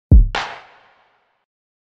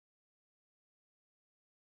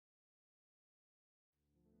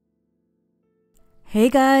Hey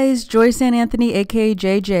guys, Joyce-Anne Anthony aka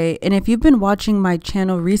JJ, and if you've been watching my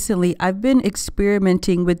channel recently, I've been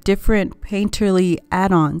experimenting with different painterly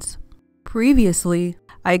add-ons. Previously,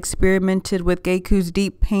 I experimented with Gaku's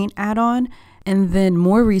Deep Paint add-on, and then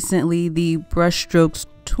more recently the Brushstroke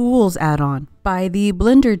Tools Add-On by the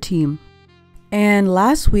Blender team. And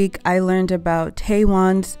last week I learned about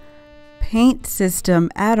Tawan's Paint System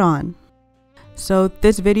add-on. So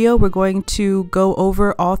this video we're going to go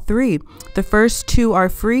over all three. The first two are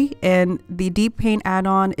free and the Deep Paint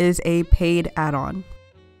add-on is a paid add-on.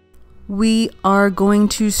 We are going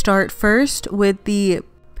to start first with the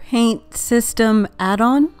Paint System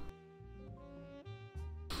add-on.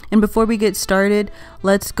 And before we get started,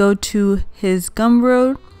 let's go to his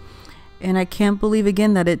Gumroad. And I can't believe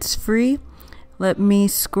again that it's free. Let me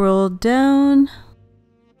scroll down.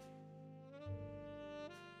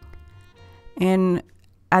 And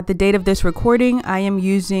at the date of this recording, I am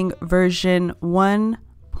using version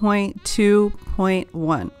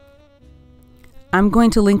 1.2.1. I'm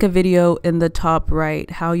going to link a video in the top right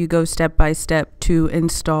how you go step by step to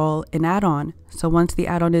install an add-on. So once the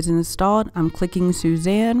add-on is installed, I'm clicking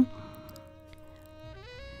Suzanne,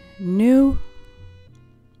 new,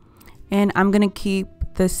 and I'm going to keep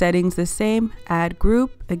the settings the same, add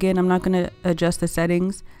group. Again, I'm not going to adjust the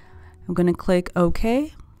settings. I'm going to click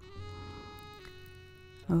OK.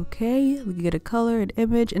 Okay, we get a color and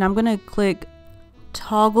image, and I'm gonna click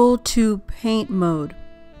toggle to paint mode.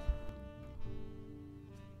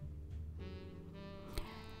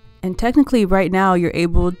 And technically right now you're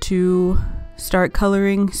able to start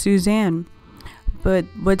coloring Suzanne. But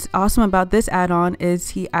what's awesome about this add-on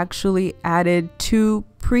is he actually added 2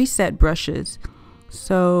 preset brushes.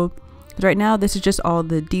 So right now this is just all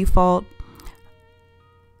the default.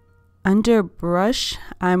 Under brush,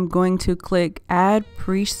 I'm going to click add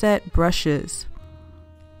preset brushes.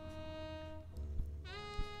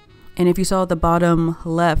 And if you saw at the bottom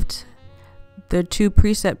left, the 2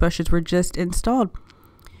 preset brushes were just installed.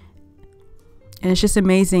 And it's just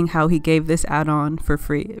amazing how he gave this add-on for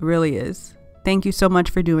free. It really is. Thank you so much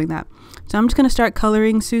for doing that. So I'm just going to start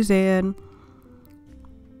coloring Suzanne.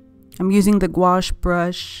 I'm using the gouache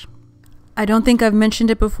brush. I don't think I've mentioned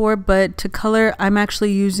it before, but to color, I'm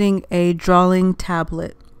actually using a drawing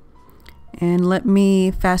tablet. And let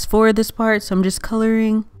me fast forward this part, so I'm just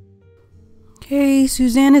coloring. Okay,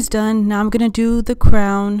 Suzanne is done. Now I'm gonna do the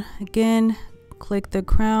crown. Again, click the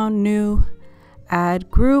crown, new, add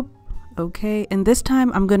group. Okay, and this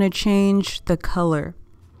time I'm gonna change the color.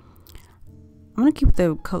 I'm gonna keep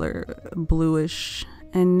the color bluish.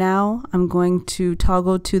 And now I'm going to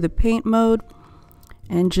toggle to the paint mode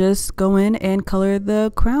and just go in and color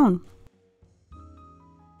the crown.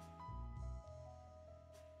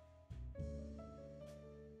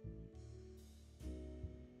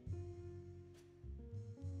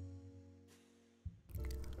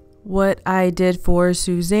 What I did for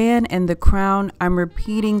Suzanne and the crown, I'm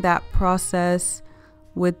repeating that process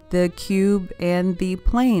with the cube and the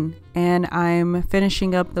plane, and I'm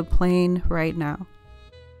finishing up the plane right now.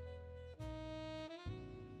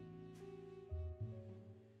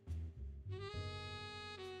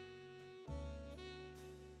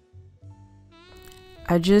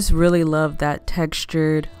 I just really love that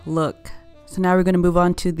textured look. So now we're going to move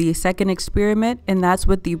on to the second experiment, and that's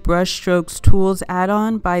with the Brushstroke Tools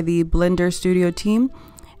Add-On by the Blender Studio team.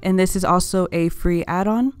 And this is also a free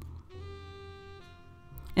add-on.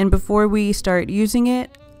 And before we start using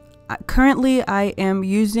it, currently I am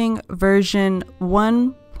using version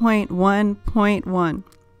 1.1.1.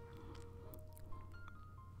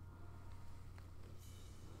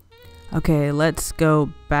 Okay, let's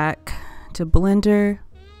go back to Blender.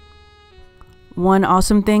 One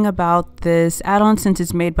awesome thing about this add-on, since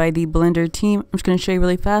it's made by the Blender team, I'm just going to show you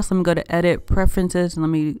really fast. Let me go to edit preferences and let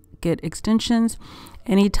me get extensions.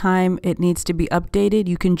 Anytime it needs to be updated,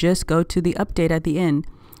 you can just go to the update at the end.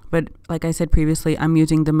 But like I said previously, I'm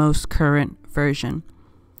using the most current version.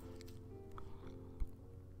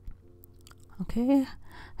 Okay,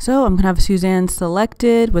 so I'm gonna have Suzanne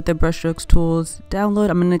selected with the Brushstroke Tools download.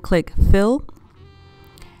 I'm gonna click fill.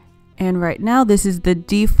 And right now this is the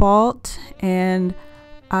default, and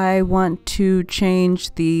I want to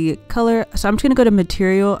change the color. So I'm just gonna go to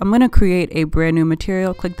material. I'm gonna create a brand new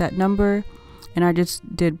material, click that number, and I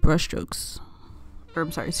just did brushstrokes, or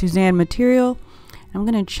I'm sorry, Suzanne material. I'm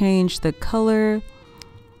gonna change the color,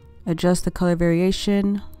 adjust the color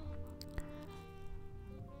variation,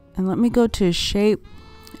 and let me go to shape.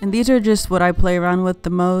 And these are just what I play around with the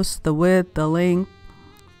most: the width, the length,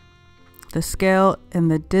 the scale, and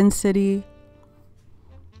the density.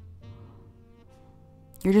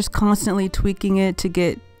 You're just constantly tweaking it to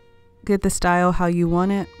get get the style how you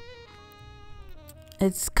want it.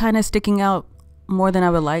 It's kind of sticking out more than I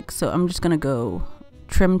would like, so I'm just gonna go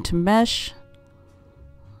trim to mesh.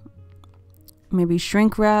 Maybe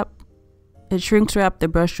shrink wrap. It shrinks wrap the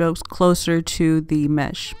brush strokes closer to the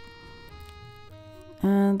mesh.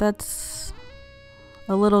 And that's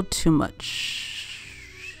a little too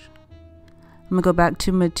much. I'm gonna go back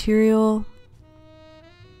to material.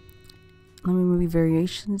 Let me maybe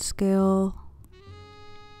variation scale.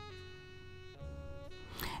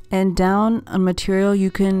 And down on material, you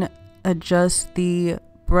can adjust the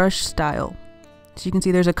brush style. So you can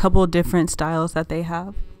see there's a couple of different styles that they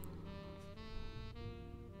have.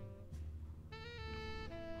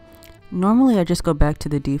 Normally I just go back to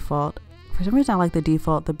the default. For some reason I like the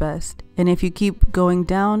default the best. And if you keep going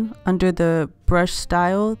down under the brush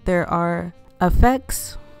style, there are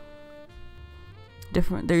effects. There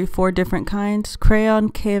are 4 different kinds: crayon,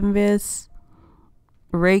 canvas,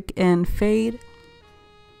 rake, and fade.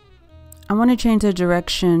 I want to change the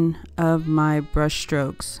direction of my brush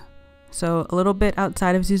strokes. So a little bit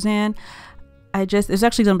outside of Suzanne. It's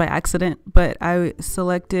actually done by accident, but I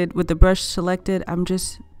selected, with the brush selected, I'm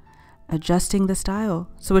just adjusting the style.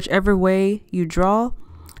 So whichever way you draw,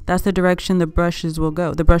 that's the direction the brushes will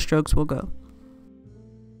go, the brush strokes will go.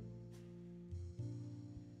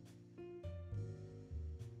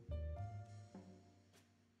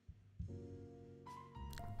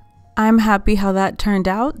 I'm happy how that turned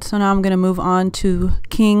out. So now I'm going to move on to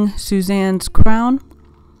King Suzanne's crown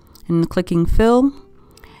and clicking fill.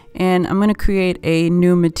 And I'm going to create a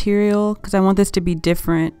new material because I want this to be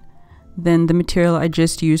different than the material I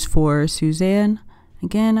just used for Suzanne.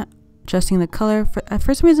 Again, adjusting the color.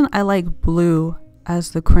 For some reason, I like blue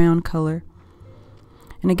as the crown color.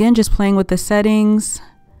 And again, just playing with the settings.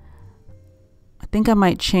 I think I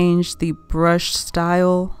might change the brush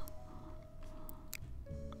style.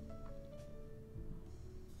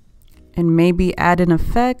 And maybe add an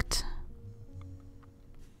effect.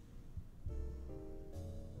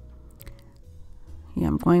 Yeah,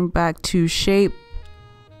 I'm going back to shape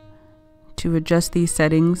to adjust these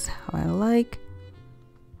settings how I like.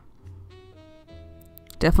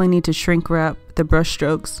 Definitely need to shrink wrap the brush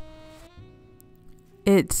strokes.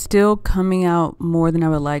 It's still coming out more than I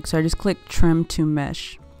would like, so I just click trim to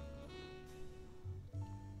mesh.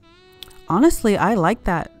 Honestly, I like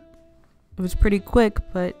that. It was pretty quick,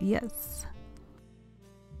 but yes.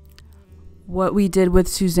 What we did with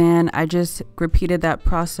Suzanne, I just repeated that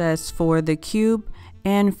process for the cube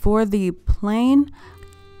and for the plane.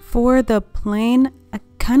 For the plane, I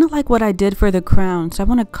kind of like what I did for the crown, so I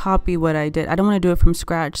want to copy what I did. I don't want to do it from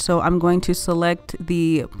scratch, so I'm going to select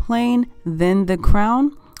the plane, then the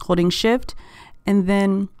crown, holding shift, and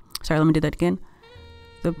then, sorry, let me do that again.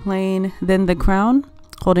 The plane, then the crown,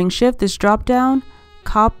 holding shift, this drop down,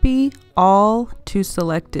 copy all to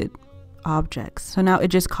selected objects. So now it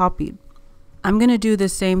just copied. I'm going to do the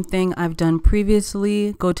same thing I've done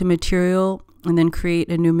previously. Go to material and then create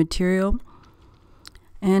a new material.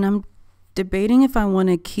 And I'm debating if I want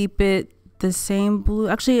to keep it the same blue.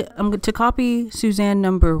 Actually, I'm going to copy Suzanne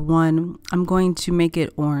number 1. I'm going to make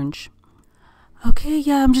it orange. Okay,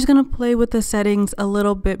 yeah, I'm just going to play with the settings a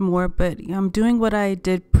little bit more, but I'm doing what I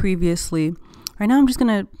did previously. Right now, I'm just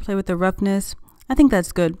going to play with the roughness. I think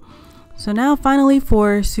that's good. So now finally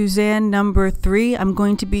for Suzanne number 3, I'm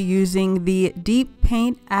going to be using the Deep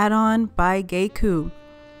Paint Add-On by Gaku.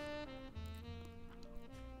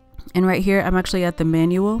 And right here, I'm actually at the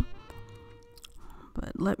manual.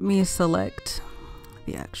 But let me select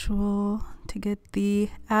the actual to get the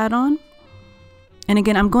add-on. And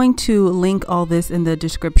again, I'm going to link all this in the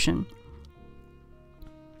description.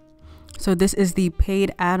 So this is the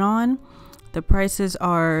paid add-on. The prices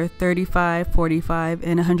are $35, $45,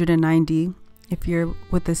 and $190 if you're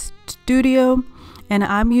with the studio. And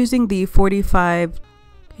I'm using the 45.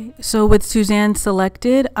 Okay. So with Suzanne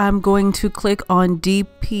selected, I'm going to click on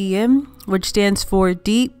DPM, which stands for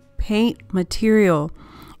Deep Paint Material.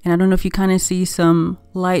 And I don't know if you kind of see some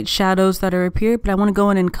light shadows that are up here, but I want to go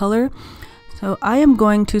in color. So I am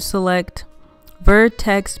going to select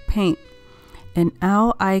Vertex Paint. And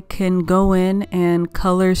now I can go in and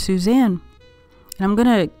color Suzanne. And I'm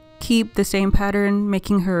going to keep the same pattern,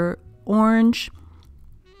 making her orange.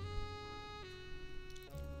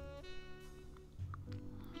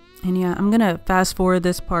 And yeah, I'm going to fast forward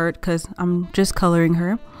this part because I'm just coloring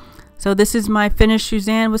her. So this is my finished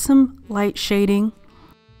Suzanne with some light shading.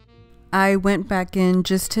 I went back in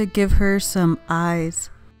just to give her some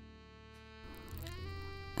eyes.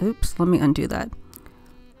 Oops, let me undo that.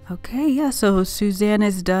 Okay, yeah, so Suzanne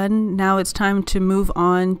is done. Now it's time to move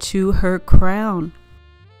on to her crown.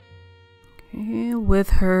 Okay, with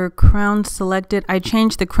her crown selected, I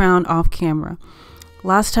changed the crown off camera.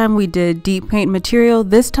 Last time we did deep paint material.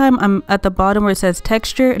 This time I'm at the bottom where it says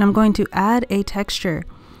texture, and I'm going to add a texture.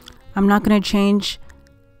 I'm not going to change.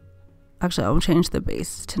 Actually, I'll change the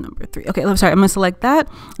base to number 3. Okay, I'm sorry. I'm going to select that.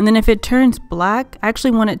 And then if it turns black, I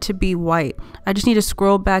actually want it to be white. I just need to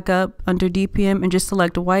scroll back up under DPM and just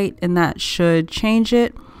select white, and that should change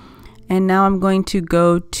it. And now I'm going to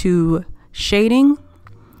go to shading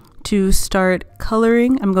to start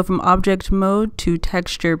coloring. I'm going to go from object mode to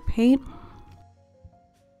texture paint.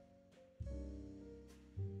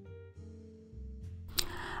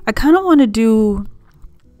 I kind of want to do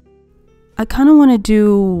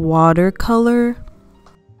watercolor,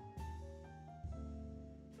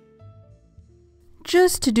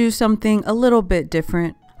 just to do something a little bit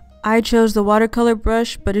different. I chose the watercolor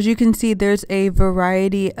brush, but as you can see, there's a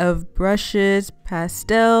variety of brushes: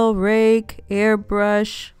 pastel, rake,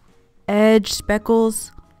 airbrush, edge,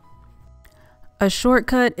 speckles. A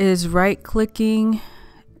shortcut is right-clicking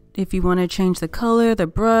if you want to change the color, the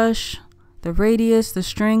brush, the radius, the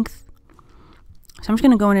strength. So I'm just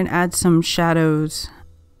going to go in and add some shadows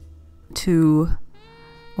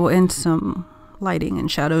and some lighting and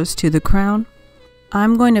shadows to the crown.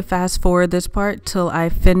 I'm going to fast forward this part till I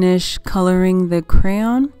finish coloring the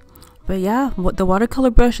crayon. But yeah, the watercolor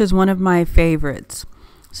brush is one of my favorites.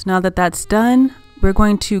 So now that that's done, we're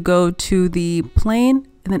going to go to the plane.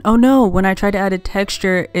 And then, oh no, when I tried to add a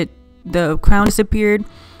texture, the crown disappeared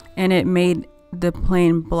and it made the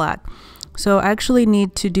plane black. So I actually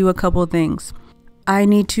need to do a couple things. I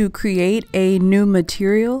need to create a new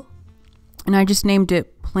material, and I just named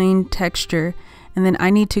it plain texture. And then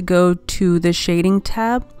I need to go to the shading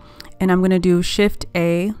tab, and I'm going to do Shift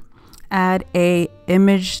A, add a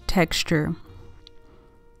image texture.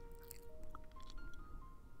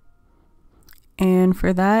 And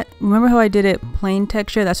for that, remember how I did it plain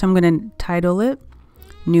texture? That's what I'm going to title it,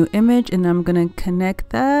 new image, and I'm going to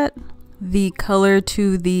connect the color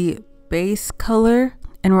to the base color,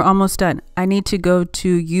 and we're almost done. I need to go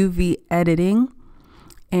to UV editing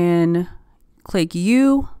and click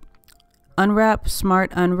U, unwrap,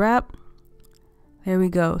 smart unwrap. There we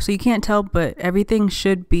go. So you can't tell, but everything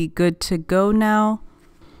should be good to go now.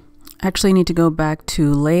 Actually need to go back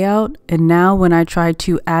to layout, and now when I try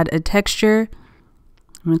to add a texture,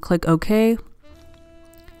 I'm going to click OK.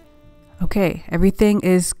 Okay, everything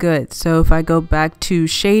is good. So if I go back to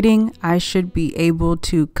shading, I should be able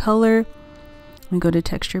to color. Let me go to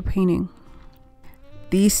texture painting.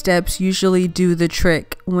 These steps usually do the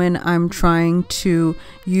trick when I'm trying to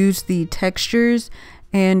use the textures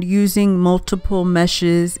and using multiple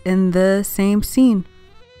meshes in the same scene.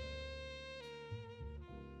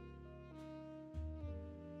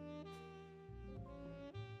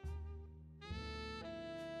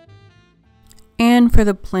 And for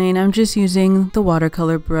the plane, I'm just using the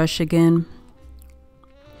watercolor brush again.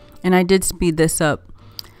 And I did speed this up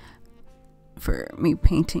for me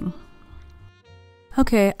painting.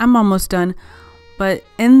 Okay, I'm almost done. But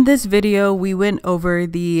in this video, we went over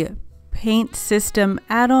the Paint System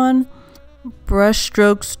add-on,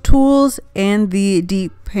 Brushstroke Tools, and the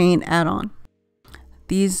Deep Paint add-on.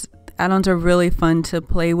 These add-ons are really fun to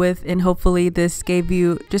play with, and hopefully this gave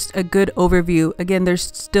you just a good overview. Again,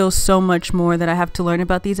 there's still so much more that I have to learn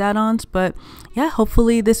about these add-ons, but yeah,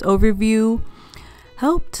 hopefully this overview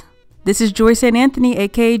helped. This is Joyce-Anne Anthony,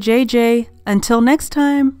 aka JJ. Until next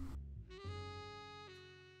time.